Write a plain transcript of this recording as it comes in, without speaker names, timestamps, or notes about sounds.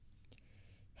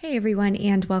Hey everyone,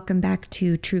 and welcome back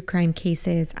to True Crime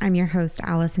Cases. I'm your host,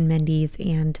 Allison Mendes,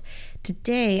 and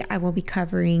today I will be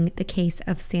covering the case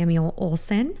of Samuel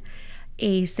Olson,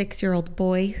 a 6-year-old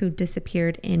boy who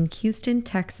disappeared in Houston,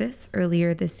 Texas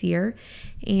earlier this year,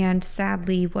 and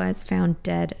sadly was found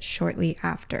dead shortly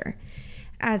after.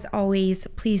 As always,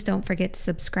 please don't forget to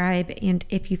subscribe, and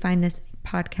if you find this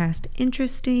podcast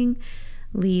interesting,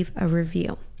 leave a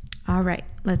review. All right,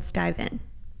 let's dive in.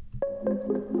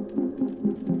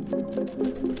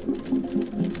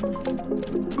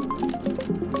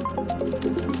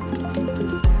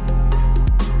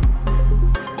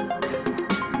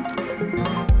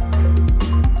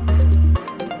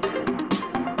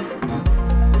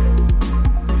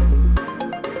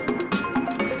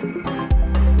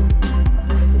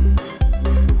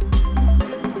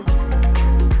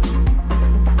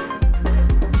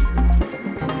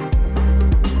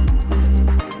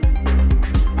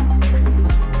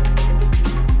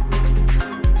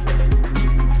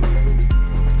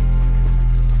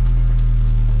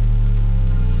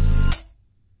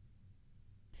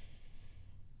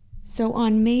 So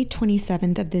on May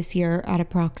 27th of this year at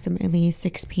approximately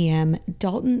 6 p.m.,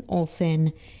 Dalton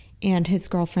Olson and his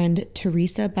girlfriend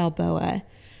Teresa Balboa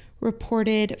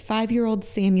reported 5-year-old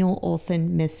Samuel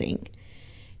Olson missing.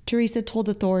 Teresa told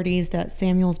authorities that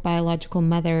Samuel's biological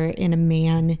mother and a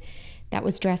man that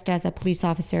was dressed as a police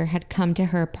officer had come to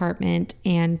her apartment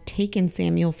and taken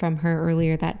Samuel from her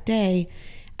earlier that day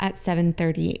at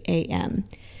 7:30 a.m.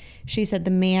 She said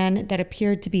the man that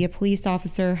appeared to be a police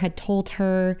officer had told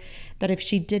her that if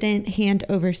she didn't hand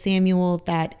over Samuel,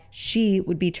 that she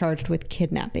would be charged with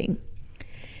kidnapping.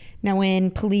 Now, when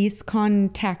police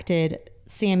contacted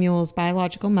Samuel's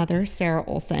biological mother, Sarah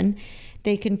Olson,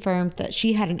 they confirmed that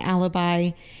she had an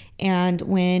alibi, and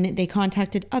when they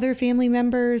contacted other family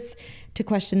members to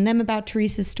question them about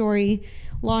Teresa's story,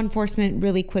 law enforcement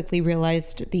really quickly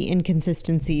realized the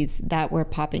inconsistencies that were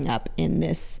popping up in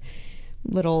this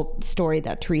little story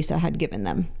that Teresa had given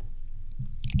them.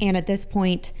 And at this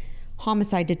point,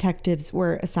 homicide detectives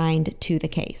were assigned to the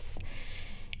case.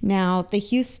 Now, the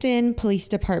Houston Police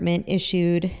Department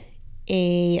issued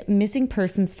a missing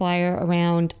persons flyer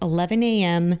around 11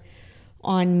 a.m.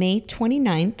 on May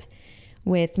 29th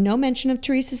with no mention of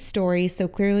Teresa's story, so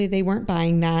clearly they weren't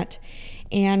buying that.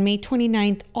 And May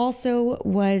 29th also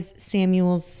was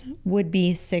Samuel's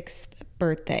would-be 6th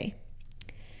birthday.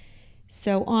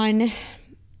 So on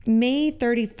May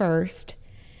 31st,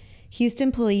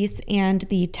 Houston police and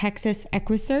the Texas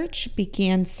EquiSearch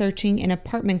began searching an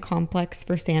apartment complex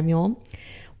for Samuel,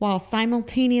 while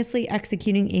simultaneously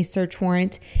executing a search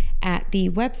warrant at the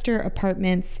Webster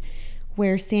Apartments,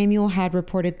 where Samuel had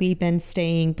reportedly been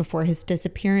staying before his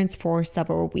disappearance for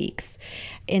several weeks.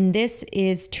 And this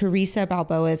is Teresa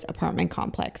Balboa's apartment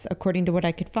complex. According to what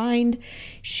I could find,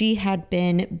 she had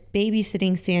been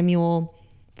babysitting Samuel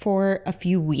for a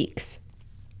few weeks.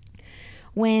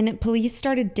 When police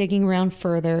started digging around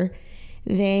further,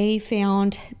 they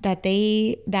found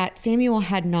that Samuel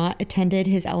had not attended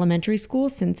his elementary school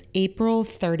since April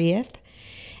 30th,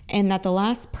 and that the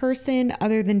last person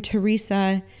other than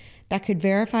Teresa that could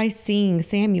verify seeing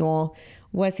Samuel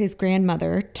was his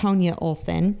grandmother, Tonya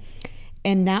Olson,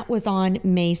 and that was on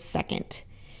May 2nd.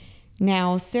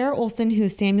 Now, Sarah Olson,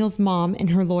 who's Samuel's mom,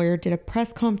 and her lawyer did a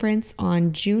press conference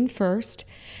on June 1st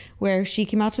where she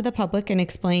came out to the public and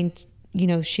explained,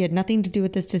 she had nothing to do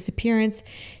with this disappearance.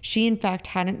 She, in fact,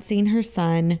 hadn't seen her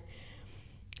son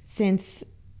since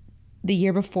the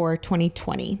year before,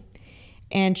 2020.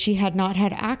 And she had not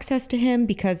had access to him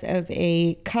because of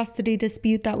a custody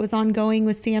dispute that was ongoing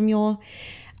with Samuel.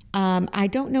 I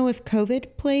don't know if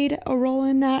COVID played a role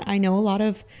in that. I know a lot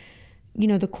of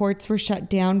the courts were shut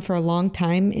down for a long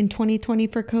time in 2020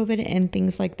 for COVID, and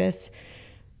things like this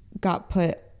got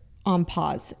put on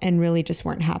pause and really just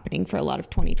weren't happening for a lot of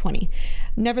 2020.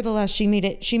 Nevertheless, she made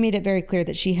it very clear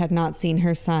that she had not seen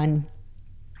her son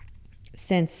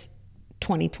since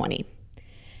 2020.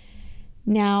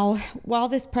 Now, while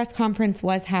this press conference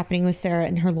was happening with Sarah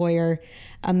and her lawyer,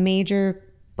 a major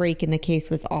break in the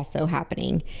case was also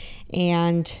happening.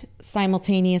 And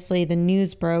simultaneously, the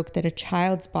news broke that a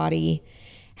child's body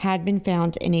had been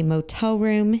found in a motel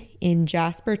room in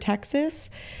Jasper, Texas,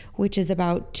 which is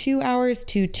about 2 hours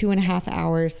to 2.5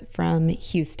 hours from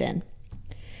Houston.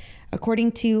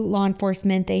 According to law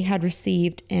enforcement, they had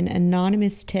received an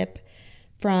anonymous tip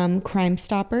from Crime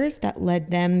Stoppers that led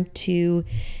them to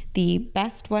the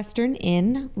Best Western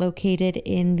Inn, located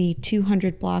in the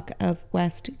 200 block of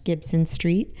West Gibson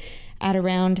Street, at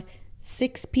around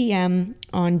 6 p.m.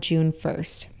 on June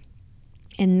 1st.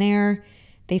 And there,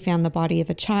 they found the body of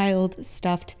a child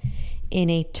stuffed in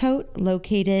a tote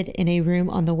located in a room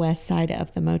on the west side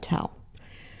of the motel.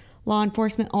 Law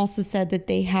enforcement also said that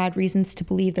they had reasons to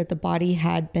believe that the body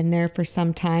had been there for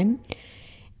some time.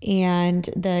 And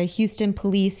the Houston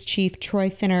Police Chief Troy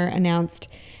Finner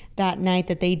announced that night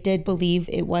that they did believe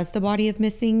it was the body of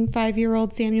missing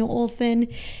 5-year-old Samuel Olson,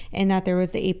 and that there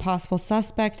was a possible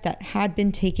suspect that had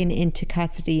been taken into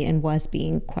custody and was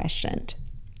being questioned.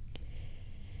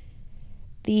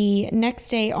 The next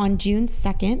day, on June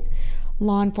 2nd,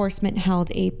 law enforcement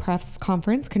held a press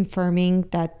conference confirming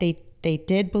that they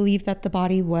did believe that the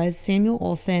body was Samuel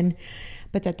Olson,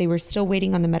 but that they were still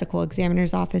waiting on the medical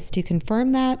examiner's office to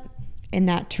confirm that, and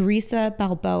that Teresa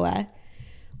Balboa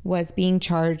was being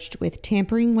charged with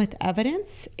tampering with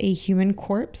evidence, a human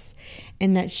corpse,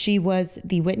 and that she was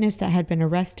the witness that had been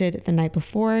arrested the night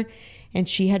before, and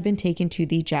she had been taken to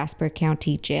the Jasper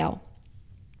County Jail.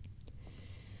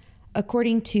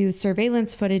 According to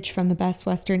surveillance footage from the Best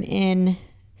Western Inn,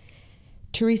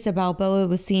 Teresa Balboa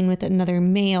was seen with another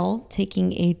male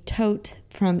taking a tote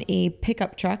from a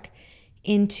pickup truck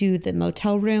into the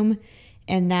motel room,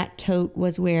 and that tote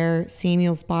was where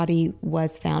Samuel's body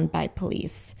was found by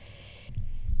police.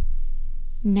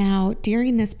 Now,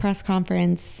 during this press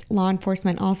conference, law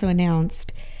enforcement also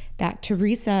announced that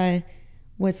Teresa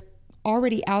was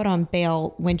already out on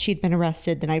bail when she'd been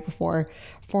arrested the night before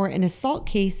for an assault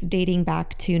case dating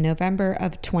back to November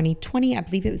of 2020. I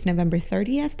believe it was November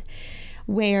 30th,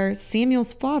 where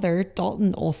Samuel's father,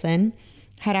 Dalton Olson,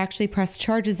 had actually pressed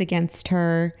charges against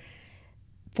her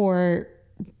for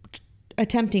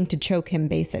attempting to choke him,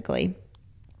 basically.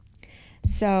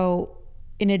 So,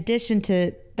 in addition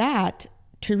to that,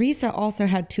 Teresa also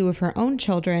had 2 of her own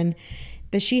children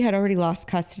that she had already lost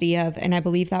custody of, and I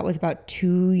believe that was about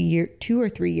 2 or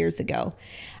 3 years ago.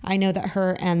 I know that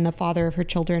her and the father of her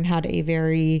children had a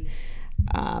very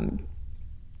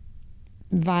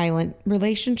violent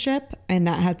relationship, and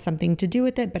that had something to do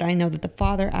with it, but I know that the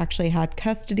father actually had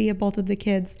custody of both of the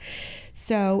kids.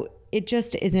 So it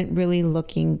just isn't really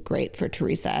looking great for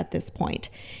Teresa at this point.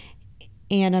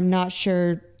 And I'm not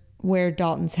sure where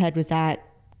Dalton's head was at,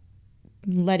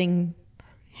 letting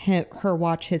her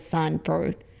watch his son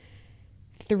for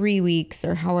 3 weeks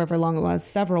or however long it was,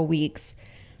 several weeks,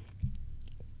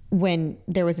 when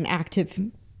there was an active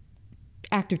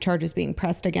charges being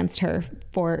pressed against her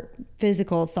for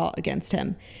physical assault against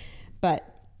him. But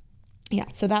yeah,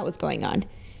 so that was going on.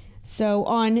 So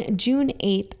on June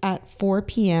 8th at 4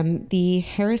 p.m., the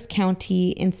Harris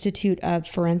County Institute of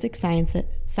Forensic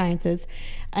Sciences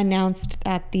announced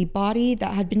that the body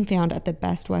that had been found at the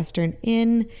Best Western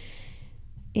Inn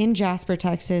in Jasper,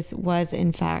 Texas, was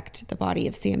in fact the body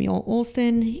of Samuel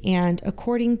Olson. And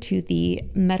according to the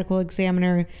medical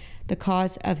examiner, the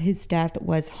cause of his death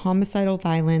was homicidal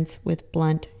violence with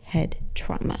blunt head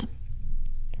trauma.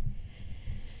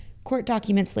 Court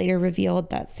documents later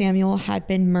revealed that Samuel had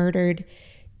been murdered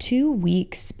 2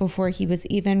 weeks before he was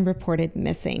even reported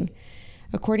missing.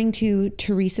 According to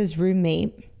Teresa's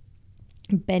roommate,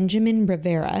 Benjamin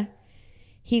Rivera,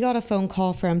 he got a phone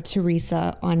call from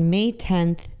Teresa on May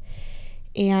 10th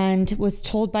and was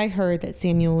told by her that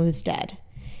Samuel was dead.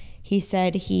 He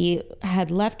said he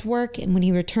had left work, and when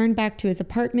he returned back to his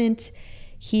apartment,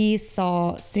 he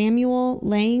saw Samuel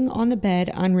laying on the bed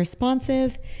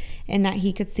unresponsive, and that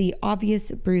he could see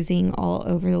obvious bruising all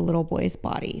over the little boy's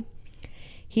body.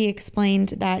 He explained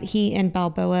that he and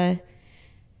Balboa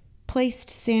placed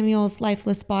Samuel's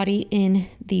lifeless body in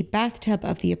the bathtub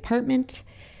of the apartment,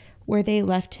 where they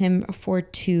left him for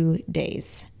 2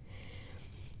 days.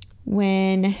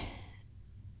 When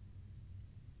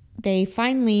they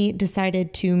finally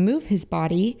decided to move his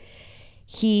body,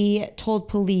 he told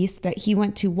police that he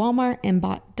went to Walmart and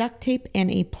bought duct tape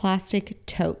and a plastic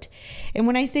tote. And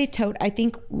when I say tote, I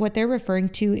think what they're referring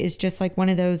to is just like one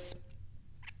of those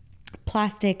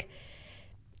plastic,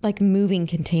 like moving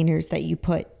containers that you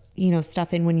put,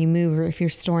 stuff in when you move, or if you're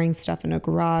storing stuff in a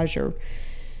garage or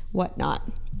whatnot.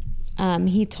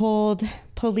 He told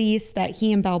police that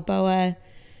he and Balboa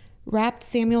wrapped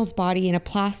Samuel's body in a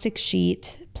plastic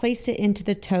sheet, placed it into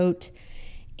the tote,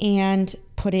 and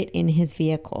put it in his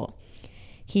vehicle.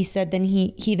 He said then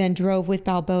he then drove with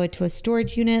Balboa to a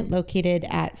storage unit located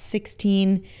at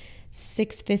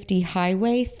 16650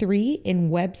 Highway 3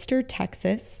 in Webster,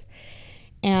 Texas.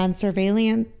 And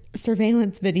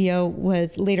surveillance video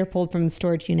was later pulled from the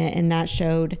storage unit, and that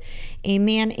showed a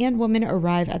man and woman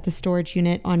arrive at the storage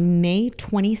unit on May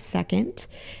 22nd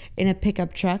in a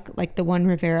pickup truck like the one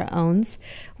Rivera owns,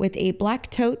 with a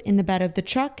black tote in the bed of the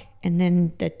truck, and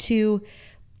then the two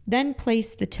then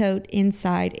placed the tote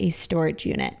inside a storage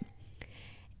unit.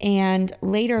 And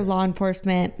later, law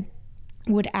enforcement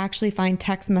would actually find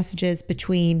text messages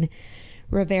between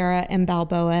Rivera and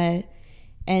Balboa,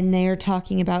 and they're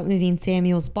talking about moving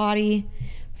Samuel's body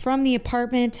from the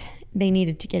apartment. They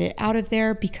needed to get it out of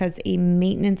there because a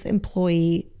maintenance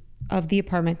employee of the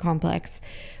apartment complex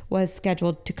was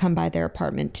scheduled to come by their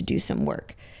apartment to do some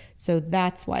work. So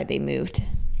that's why they moved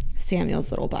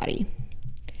Samuel's little body.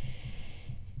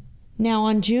 Now,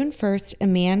 on June 1st, a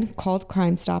man called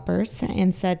Crime Stoppers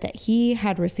and said that he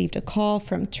had received a call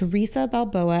from Teresa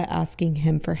Balboa asking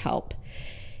him for help.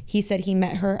 He said he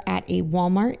met her at a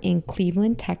Walmart in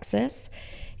Cleveland, Texas,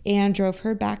 and drove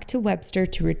her back to Webster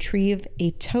to retrieve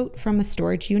a tote from a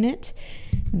storage unit.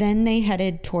 Then they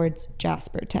headed towards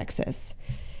Jasper, Texas.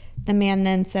 The man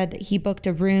then said that he booked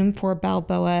a room for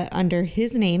Balboa under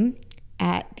his name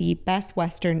at the Best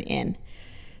Western Inn.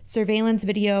 Surveillance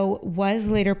video was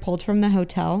later pulled from the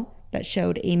hotel that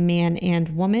showed a man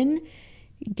and woman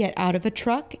get out of a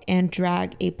truck and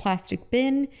drag a plastic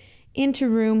bin into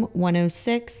room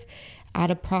 106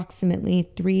 at approximately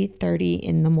 3:30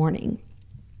 in the morning.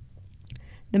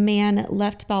 The man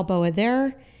left Balboa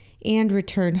there and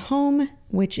returned home,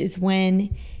 which is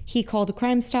when he called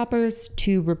Crime Stoppers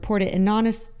to report it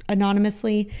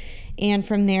anonymously, and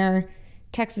from there,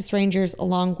 Texas Rangers,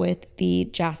 along with the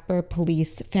Jasper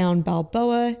police, found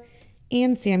Balboa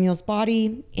and Samuel's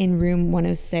body in room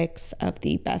 106 of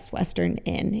the Best Western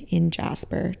Inn in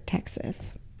Jasper,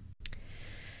 Texas.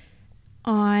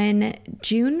 On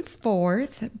June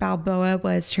 4th, Balboa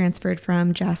was transferred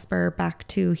from Jasper back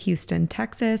to Houston,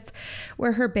 Texas,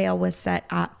 where her bail was set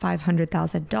at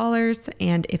 $500,000,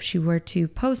 and if she were to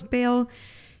post bail,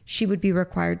 she would be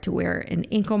required to wear an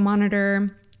ankle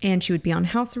monitor, and she would be on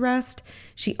house arrest.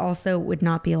 She also would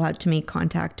not be allowed to make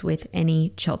contact with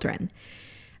any children.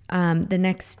 The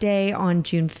next day, on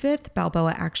June 5th,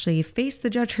 Balboa actually faced the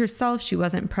judge herself. She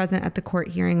wasn't present at the court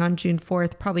hearing on June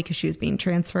 4th, probably because she was being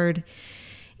transferred.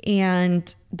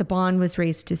 And the bond was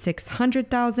raised to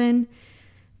 $600,000.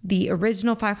 The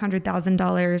original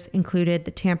 $500,000 included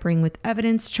the tampering with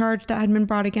evidence charge that had been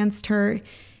brought against her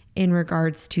in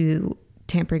regards to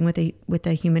tampering with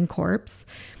a human corpse.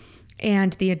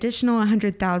 And the additional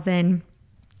 $100,000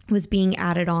 was being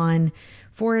added on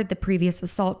for the previous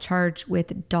assault charge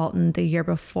with Dalton the year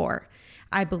before.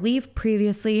 I believe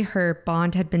previously her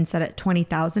bond had been set at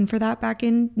 $20,000 for that back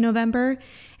in November,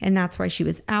 and that's why she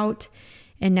was out.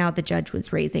 And now the judge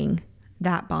was raising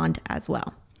that bond as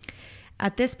well.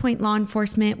 At this point, law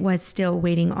enforcement was still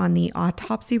waiting on the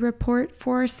autopsy report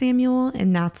for Samuel,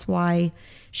 and that's why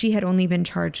she had only been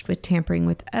charged with tampering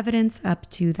with evidence up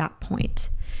to that point.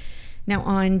 Now,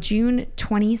 on June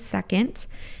 22nd,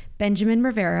 Benjamin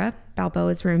Rivera,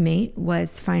 Balboa's roommate,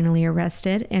 was finally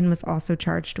arrested and was also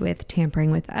charged with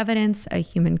tampering with evidence, a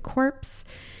human corpse.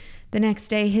 The next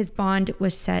day, his bond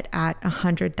was set at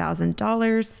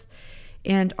 $100,000.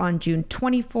 And on June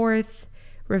 24th,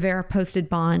 Rivera posted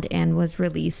bond and was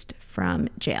released from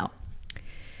jail.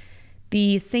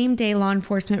 The same day, law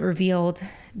enforcement revealed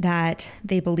that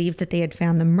they believed that they had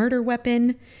found the murder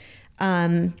weapon,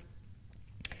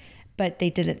 but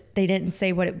they didn't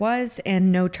say what it was,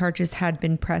 and no charges had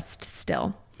been pressed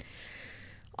still.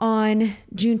 On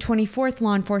June 24th,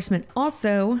 law enforcement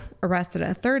also arrested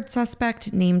a third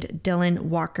suspect named Dylan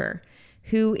Walker,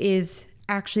 who is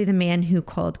actually the man who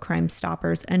called Crime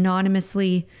Stoppers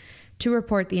anonymously to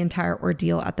report the entire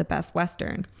ordeal at the Best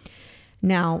Western.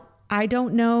 Now, I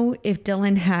don't know if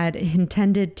Dylan had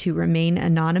intended to remain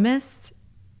anonymous.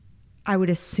 I would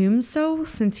assume so,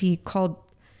 since he called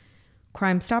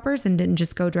Crime Stoppers and didn't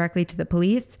just go directly to the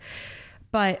police.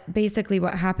 But basically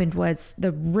what happened was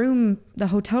the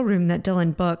hotel room that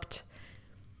Dylan booked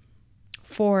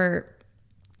for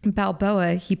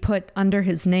Balboa, he put under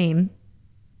his name,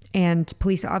 and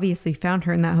police obviously found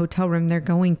her in that hotel room. They're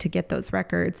going to get those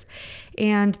records.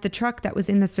 And the truck that was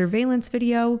in the surveillance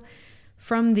video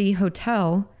from the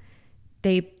hotel,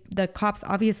 the cops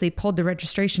obviously pulled the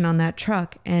registration on that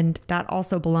truck, and that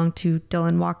also belonged to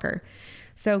Dylan Walker.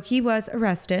 So he was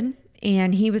arrested,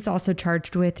 and he was also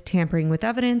charged with tampering with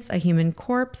evidence, a human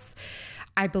corpse.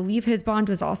 I believe his bond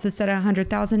was also set at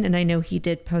 $100,000, and I know he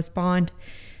did post bond.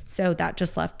 So that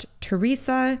just left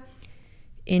Teresa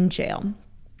in jail.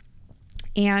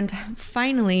 And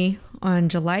finally, on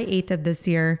July 8th of this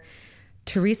year,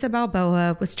 Teresa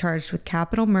Balboa was charged with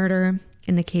capital murder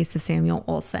in the case of Samuel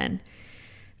Olson.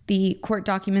 The court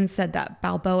documents said that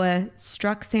Balboa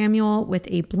struck Samuel with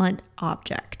a blunt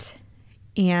object.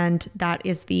 And that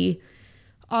is the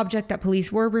object that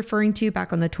police were referring to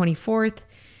back on the 24th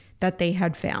that they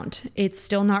had found. It's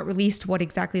still not released what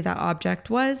exactly that object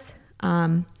was.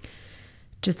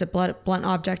 Just a blunt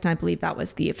object, and I believe that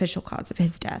was the official cause of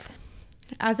his death.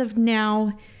 As of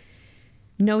now,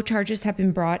 no charges have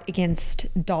been brought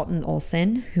against Dalton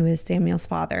Olson, who is Samuel's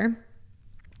father.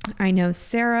 I know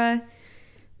Sarah,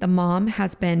 the mom,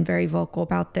 has been very vocal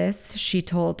about this. She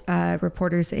told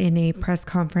reporters in a press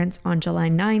conference on July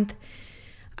 9th,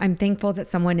 "I'm thankful that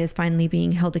someone is finally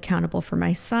being held accountable for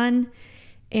my son,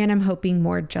 and I'm hoping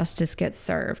more justice gets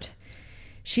served."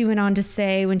 She went on to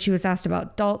say, when she was asked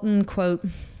about Dalton, quote,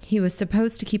 "He was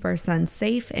supposed to keep our son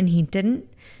safe and he didn't.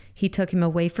 He took him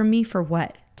away from me for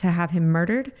what? To have him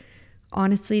murdered?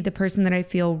 Honestly, the person that I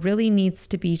feel really needs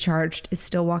to be charged is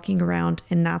still walking around,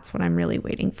 and that's what I'm really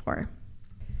waiting for."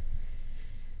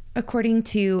 According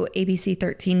to ABC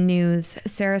 13 News,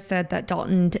 Sarah said that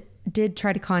Dalton did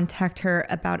try to contact her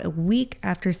about a week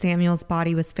after Samuel's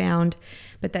body was found,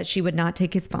 but that she would not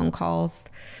take his phone calls.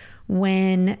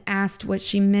 When asked what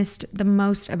she missed the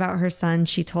most about her son,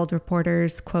 she told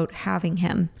reporters, quote, "Having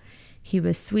him. He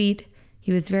was sweet.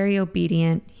 He was very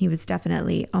obedient. He was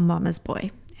definitely a mama's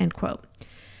boy," end quote.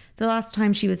 The last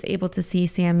time she was able to see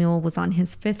Samuel was on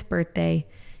his 5th birthday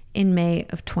in May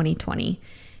of 2020.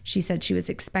 She said she was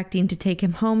expecting to take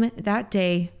him home that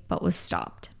day, but was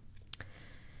stopped.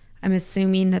 I'm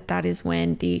assuming that that is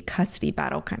when the custody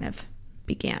battle kind of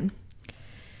began.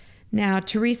 Now,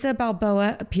 Teresa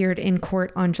Balboa appeared in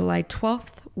court on July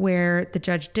 12th, where the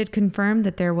judge did confirm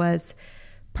that there was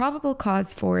probable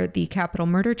cause for the capital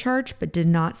murder charge, but did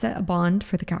not set a bond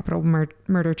for the capital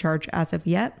murder charge as of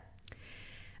yet.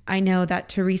 I know that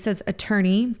Teresa's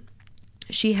attorney,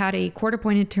 she had a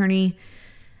court-appointed attorney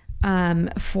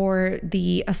for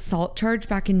the assault charge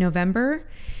back in November,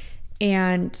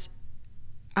 and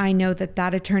I know that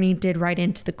that attorney did write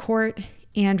into the court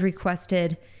and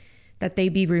requested that they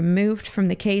be removed from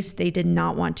the case. They did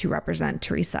not want to represent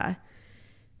Teresa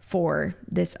for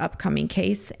this upcoming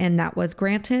case, and that was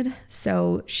granted.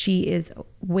 So she is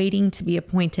waiting to be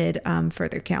appointed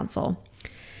further counsel.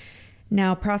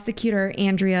 Now, prosecutor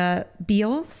Andrea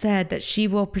Beal said that she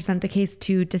will present the case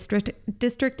to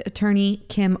District Attorney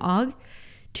Kim Ogg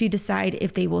to decide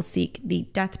if they will seek the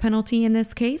death penalty in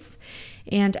this case.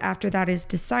 And after that is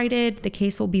decided, the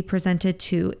case will be presented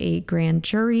to a grand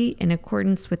jury in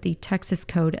accordance with the Texas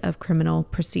Code of Criminal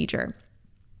Procedure.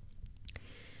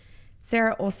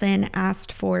 Sarah Olson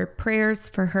asked for prayers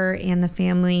for her and the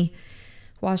family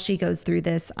while she goes through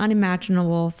this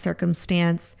unimaginable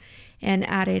circumstance, and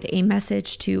added a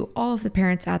message to all of the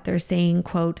parents out there saying,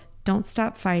 quote, "Don't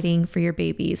stop fighting for your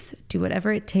babies. Do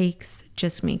whatever it takes.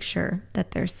 Just make sure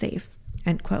that they're safe,"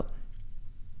 end quote.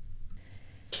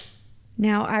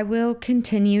 Now, I will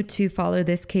continue to follow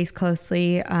this case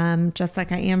closely, just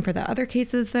like I am for the other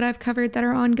cases that I've covered that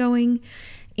are ongoing.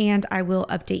 And I will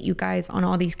update you guys on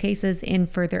all these cases in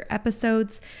further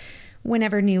episodes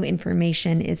whenever new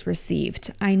information is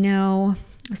received. I know,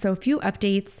 so a few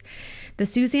updates. The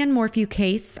Suzanne Morphew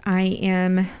case, I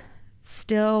am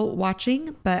still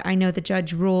watching, but I know the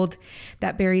judge ruled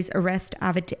that Barry's arrest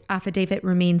affidavit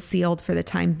remains sealed for the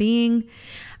time being.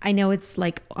 I know it's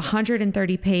like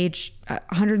 130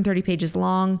 pages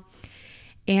long,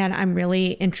 and I'm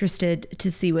really interested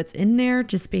to see what's in there.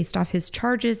 Just based off his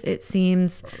charges, it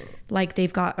seems like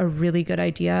they've got a really good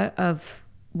idea of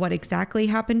what exactly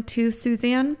happened to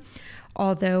Suzanne,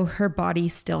 although her body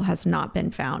still has not been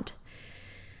found.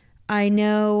 I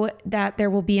know that there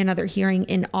will be another hearing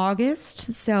in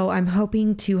August, so I'm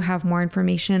hoping to have more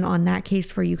information on that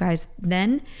case for you guys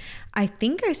then. I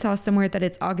think I saw somewhere that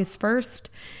it's August 1st,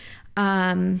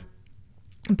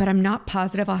 but I'm not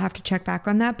positive. I'll have to check back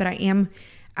on that, but I am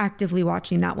actively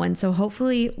watching that one, so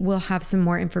hopefully we'll have some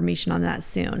more information on that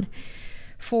soon.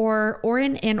 For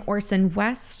Orrin and Orson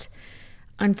West,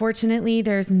 unfortunately,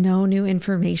 there's no new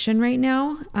information right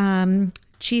now.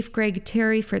 Chief Greg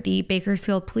Terry for the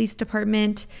Bakersfield Police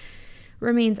Department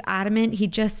remains adamant. He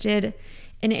just did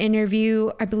an interview,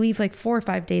 I believe like 4 or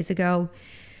 5 days ago,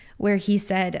 where he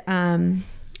said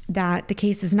that the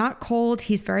case is not cold.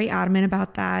 He's very adamant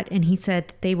about that. And he said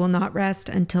that they will not rest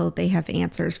until they have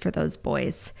answers for those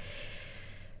boys.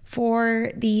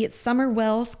 For the Summer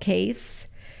Wells case,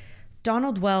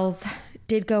 Donald Wells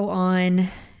did go on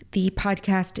the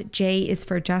podcast J is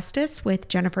for Justice with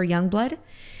Jennifer Youngblood.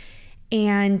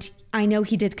 And I know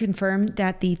he did confirm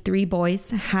that the 3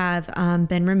 boys have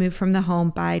been removed from the home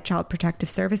by Child Protective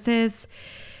Services.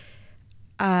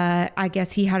 I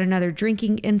guess he had another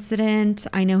drinking incident.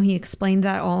 I know he explained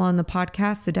that all on the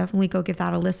podcast, so definitely go give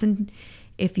that a listen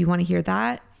if you want to hear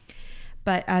that.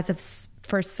 But as of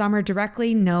for Summer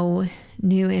directly, no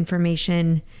new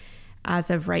information as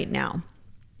of right now.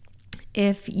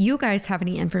 If you guys have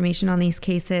any information on these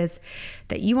cases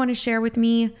that you want to share with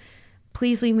me,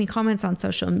 Please leave me comments on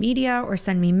social media or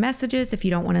send me messages if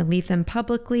you don't want to leave them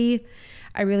publicly.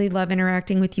 I really love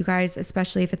interacting with you guys,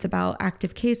 especially if it's about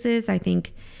active cases. I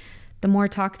think the more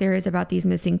talk there is about these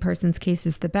missing persons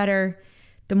cases, the better.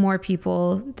 The more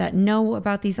people that know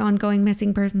about these ongoing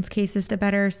missing persons cases, the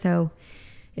better. So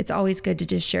it's always good to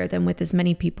just share them with as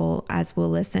many people as will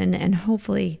listen, and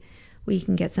hopefully we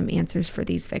can get some answers for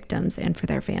these victims and for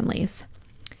their families.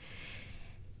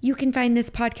 You can find this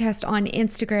podcast on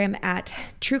Instagram at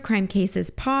True Crime Cases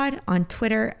Pod, on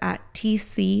Twitter at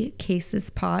TC Cases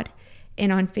Pod,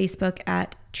 and on Facebook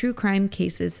at True Crime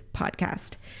Cases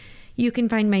Podcast. You can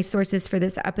find my sources for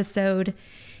this episode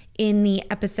in the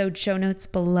episode show notes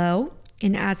below.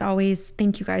 And as always,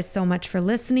 thank you guys so much for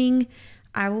listening.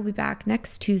 I will be back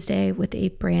next Tuesday with a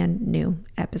brand new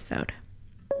episode.